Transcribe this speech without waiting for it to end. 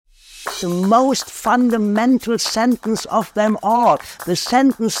the most fundamental sentence of them all, the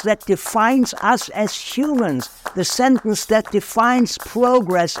sentence that defines us as humans, the sentence that defines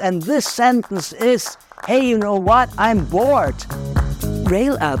progress. And this sentence is, hey, you know what? I'm bored.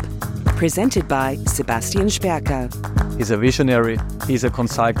 Rail Up, presented by Sebastian Sperker. He's a visionary, he's a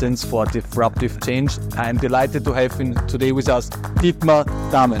consultant for disruptive change. I'm delighted to have him today with us, Dietmar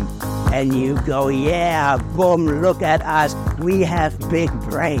Dahmen. And you go, yeah, boom, look at us. We have big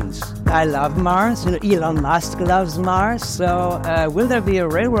brains. I love Mars. Elon Musk loves Mars. So will there be a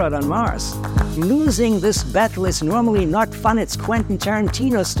railroad on Mars? Losing this battle is normally not fun. It's Quentin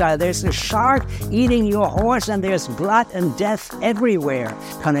Tarantino style. There's a shark eating your horse and there's blood and death everywhere.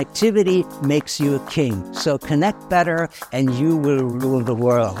 Connectivity makes you a king. So connect better and you will rule the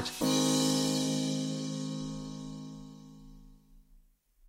world.